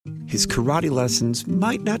his karate lessons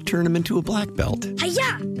might not turn him into a black belt.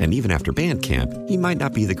 Hi-ya! And even after band camp, he might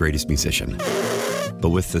not be the greatest musician.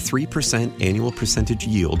 But with the 3% annual percentage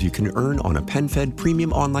yield you can earn on a PenFed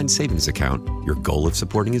premium online savings account, your goal of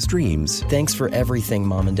supporting his dreams... Thanks for everything,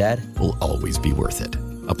 Mom and Dad. ...will always be worth it.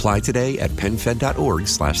 Apply today at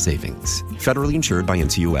PenFed.org/savings. Federally insured by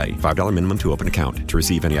NCUA. $5 minimum to open account. To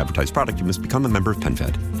receive any advertised product, you must become a member of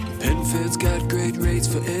PenFed. PenFed's got great rates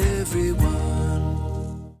for everyone.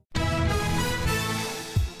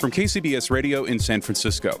 From KCBS Radio in San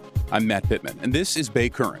Francisco, I'm Matt Pittman, and this is Bay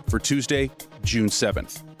Current for Tuesday, June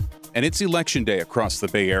 7th. And it's Election Day across the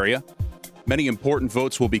Bay Area. Many important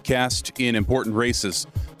votes will be cast in important races,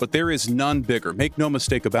 but there is none bigger, make no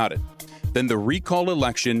mistake about it, than the recall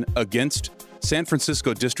election against San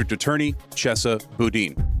Francisco District Attorney Chesa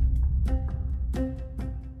Boudin.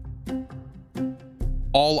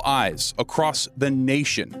 All eyes across the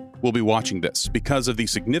nation will be watching this because of the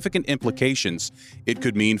significant implications it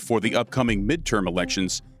could mean for the upcoming midterm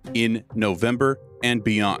elections in November and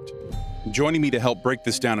beyond. Joining me to help break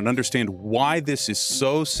this down and understand why this is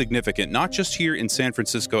so significant, not just here in San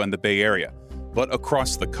Francisco and the Bay Area, but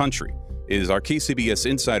across the country, is our KCBS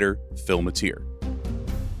insider, Phil Matier.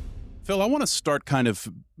 Phil, I want to start kind of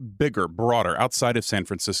bigger, broader, outside of San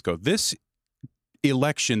Francisco. This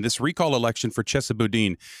election, this recall election for Chesa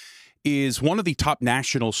Boudin, is one of the top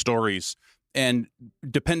national stories. And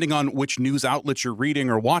depending on which news outlets you're reading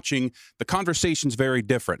or watching, the conversation's very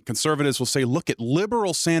different. Conservatives will say, look at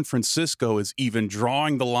liberal San Francisco is even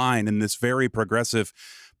drawing the line in this very progressive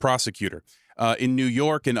prosecutor. In New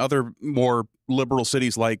York and other more liberal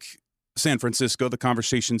cities like San Francisco, the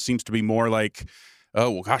conversation seems to be more like, oh,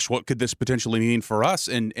 well, gosh, what could this potentially mean for us?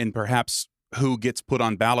 And perhaps who gets put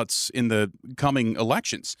on ballots in the coming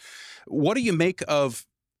elections. What do you make of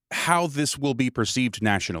how this will be perceived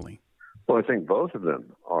nationally? Well, I think both of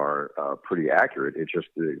them are pretty accurate. It's just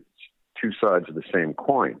the two sides of the same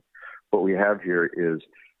coin. What we have here is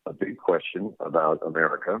a big question about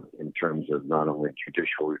America in terms of not only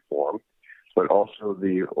judicial reform, but also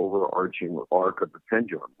the overarching arc of the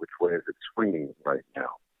pendulum. Which way is it swinging right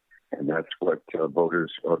now? And that's what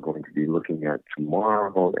voters are going to be looking at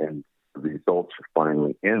tomorrow, and the results are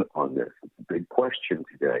finally in on this. It's a big question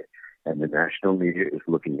today, and the national media is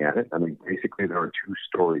looking at it. I mean, basically, there are two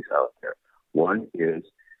stories out there. One is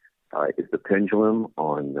the pendulum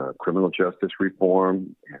on criminal justice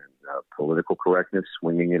reform and political correctness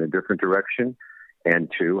swinging in a different direction?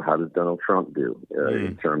 And two, how does Donald Trump do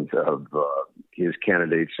in terms of his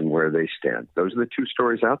candidates and where they stand? Those are the two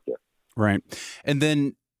stories out there. Right. And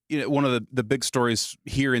then one of the big stories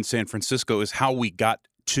here in San Francisco is how we got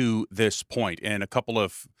to this point, and a couple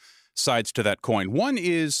of sides to that coin. One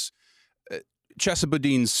is Chesa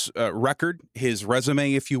Boudin's record, his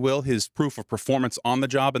resume, if you will, his proof of performance on the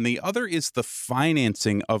job, and the other is the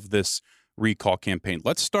financing of this recall campaign.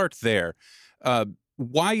 Let's start there.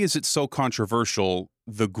 Why is it so controversial,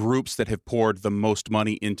 the groups that have poured the most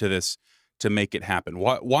money into this to make it happen?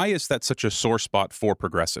 Why is that such a sore spot for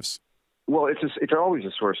progressives? Well, it's always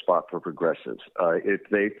a sore spot for progressives. If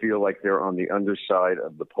they feel like they're on the underside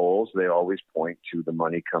of the polls, they always point to the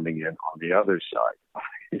money coming in on the other side.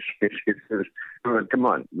 Come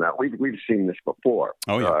on, Matt. We've seen this before.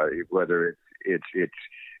 Oh, yeah. Whether it's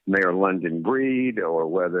Mayor London Breed or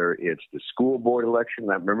whether it's the school board election.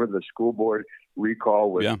 I remember the school board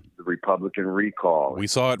recall was the Republican recall. We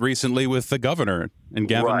saw it recently with the governor and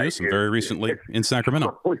Gavin Newsom very recently in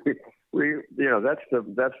Sacramento. That's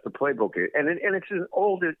the playbook, and it's as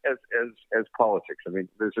old as politics. I mean,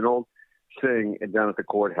 there's an old saying down at the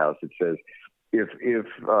courthouse that says, if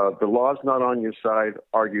the law's not on your side,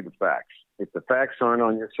 argue the facts. If the facts aren't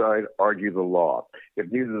on your side, argue the law. If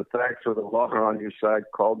neither the facts or the law are on your side,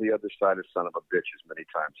 call the other side a son of a bitch as many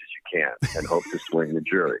times as you can and hope to swing the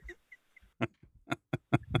jury.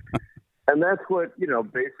 And that's what,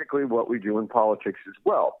 basically what we do in politics as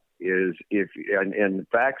well. And the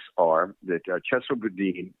facts are that Chesa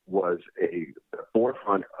Boudin was a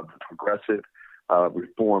forefront of the progressive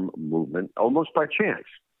reform movement almost by chance.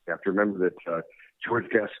 You have to remember that George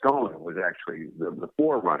Gascon was actually the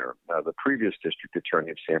forerunner, the previous district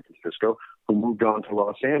attorney of San Francisco, who moved on to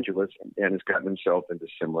Los Angeles and has gotten himself into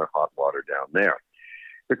similar hot water down there.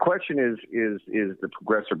 The question is the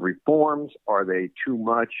progressive reforms, are they too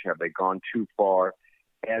much? Have they gone too far?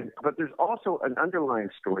 But there's also an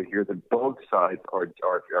underlying story here that both sides are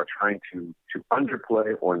trying to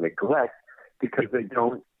underplay or neglect because they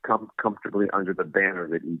don't come comfortably under the banner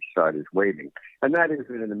that each side is waving. And that is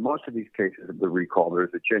that in most of these cases of the recall,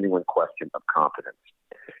 there's a genuine question of competence.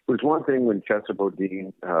 It was one thing when Chesa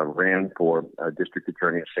Boudin ran for district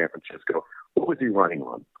attorney of San Francisco. What was he running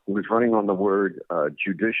on? He was running on the word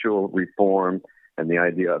judicial reform and the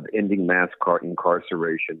idea of ending mass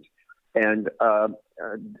incarcerations and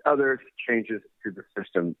other changes to the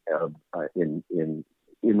system in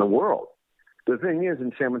the world. The thing is,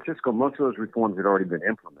 in San Francisco, most of those reforms had already been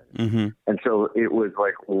implemented. Mm-hmm. And so it was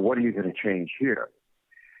like, well, what are you going to change here?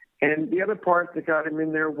 And the other part that got him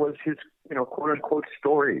in there was his, quote-unquote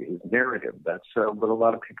story, his narrative. That's what a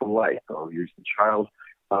lot of people like. Oh, he's the child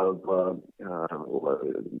of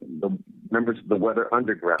the members of the Weather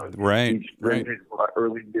Underground. Right. He's spent his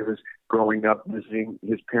early years growing up visiting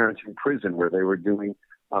his parents in prison where they were being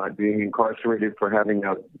incarcerated for having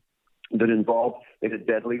been involved in a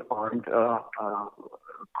deadly armed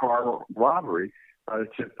car robbery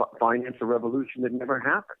to finance a revolution that never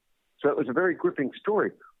happened. So it was a very gripping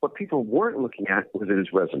story. What people weren't looking at was his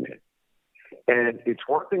resume. And it's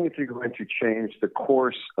one thing if you're going to change the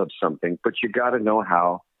course of something, but you got to know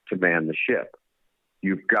how to man the ship.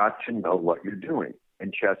 You've got to know what you're doing.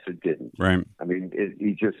 And Chesa didn't. Right. I mean,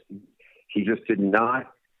 he just did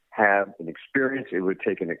not have an experience. It would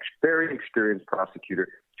take an very experienced prosecutor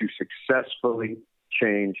to successfully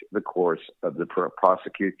change the course of the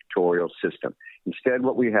prosecutorial system. Instead,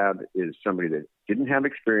 what we have is somebody that didn't have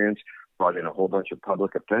experience, brought in a whole bunch of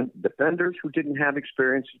public defenders who didn't have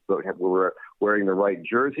experience, but were wearing the right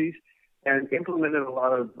jerseys, and implemented a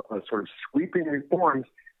lot of sort of sweeping reforms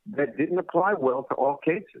that didn't apply well to all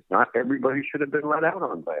cases. Not everybody should have been let out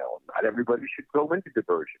on bail. Not everybody should go into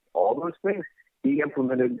diversion. All those things he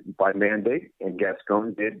implemented by mandate, and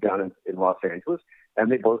Gascon did down in Los Angeles,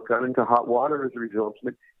 and they both got into hot water as a result of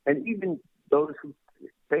it. And even those who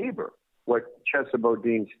favor what Chesa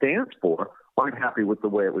Boudin stands for aren't happy with the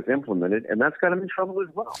way it was implemented, and that's got him in trouble as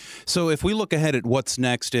well. So if we look ahead at what's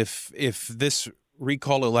next, if this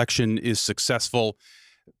recall election is successful,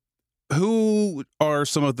 who are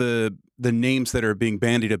some of the names that are being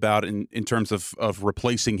bandied about in terms of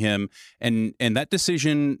replacing him, and that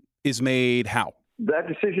decision is made how? That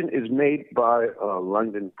decision is made by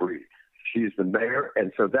London Breed. She's the mayor,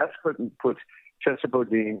 and so that's what puts Chesa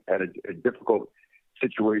Boudin at a difficult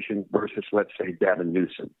situation versus, let's say, Gavin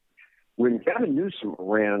Newsom. When Gavin Newsom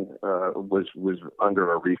ran, was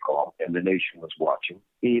under a recall, and the nation was watching,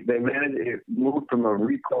 they moved from a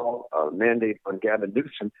recall mandate on Gavin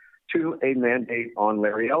Newsom to a mandate on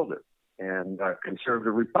Larry Elder and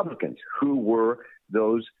conservative Republicans, who were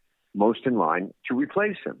those most in line to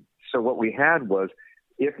replace him. So what we had was,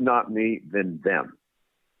 if not me, then them.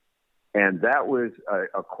 And that was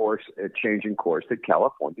a changing course that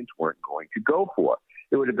Californians weren't going to go for.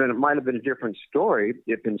 It might have been a different story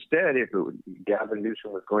if Gavin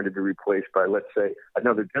Newsom was going to be replaced by, let's say,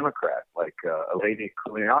 another Democrat like Eleni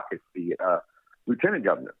Kounalakis, the lieutenant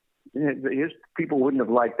governor. His people wouldn't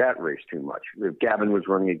have liked that race too much if Gavin was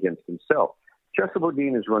running against himself. Chesa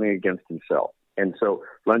Boudin is running against himself, and so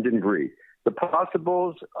London Breed. The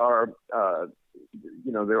possibles are,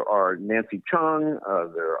 there are Nancy Chung,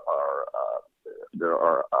 there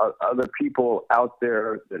are other people out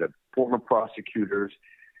there that are former prosecutors.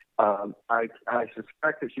 I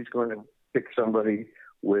suspect that she's going to pick somebody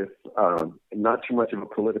with not too much of a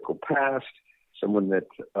political past, someone that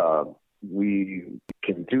we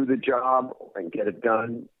can do the job and get it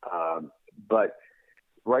done. But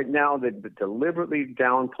right now, they've deliberately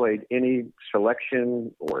downplayed any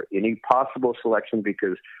selection or any possible selection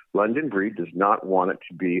because London Breed does not want it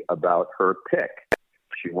to be about her pick.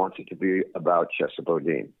 She wants it to be about Chesa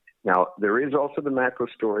Boudin. Now, there is also the macro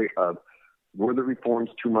story of, were the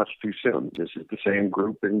reforms too much too soon? This is the same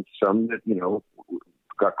group and some that,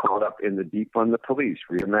 got caught up in the defund the police,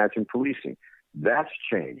 reimagine policing. That's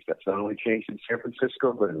changed. That's not only changed in San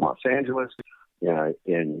Francisco, but in Los Angeles,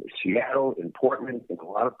 in Seattle, in Portland, in a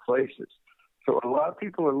lot of places. So a lot of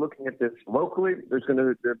people are looking at this locally. There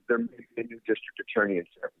may be a new district attorney in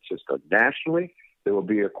San Francisco. Nationally, there will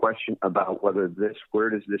be a question about where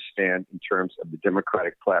does this stand in terms of the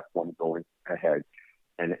Democratic platform going ahead?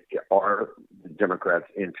 And are the Democrats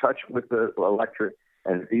in touch with the electorate?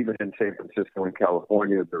 And even in San Francisco and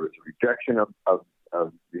California, there is a rejection of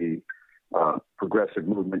the progressive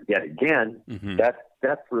movement yet again. Mm-hmm.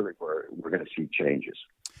 That's really where we're going to see changes.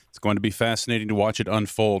 It's going to be fascinating to watch it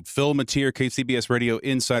unfold. Phil Matier, KCBS Radio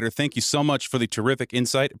Insider, thank you so much for the terrific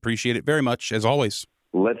insight. Appreciate it very much, as always.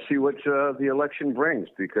 Let's see what the election brings,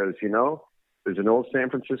 because, there's an old San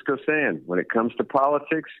Francisco saying, when it comes to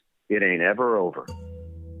politics, it ain't ever over.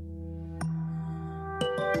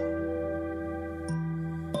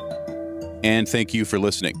 And thank you for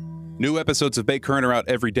listening. New episodes of Bay Current are out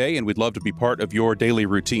every day, and we'd love to be part of your daily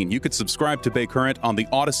routine. You could subscribe to Bay Current on the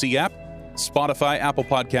Odyssey app, Spotify, Apple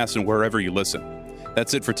Podcasts, and wherever you listen.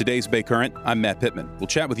 That's it for today's Bay Current. I'm Matt Pittman. We'll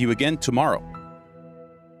chat with you again tomorrow.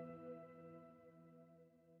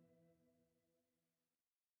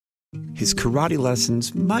 His karate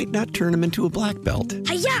lessons might not turn him into a black belt.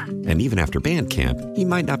 Hi-ya! And even after band camp, he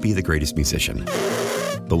might not be the greatest musician.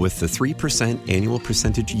 But with the 3% annual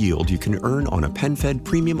percentage yield you can earn on a PenFed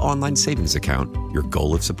premium online savings account, your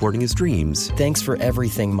goal of supporting his dreams... Thanks for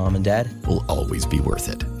everything, Mom and Dad. ...will always be worth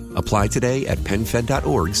it. Apply today at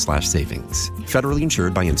PenFed.org/savings. Federally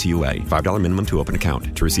insured by NCUA. $5 minimum to open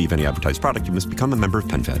account. To receive any advertised product, you must become a member of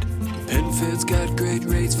PenFed. PenFed's got great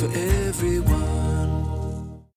rates for everyone.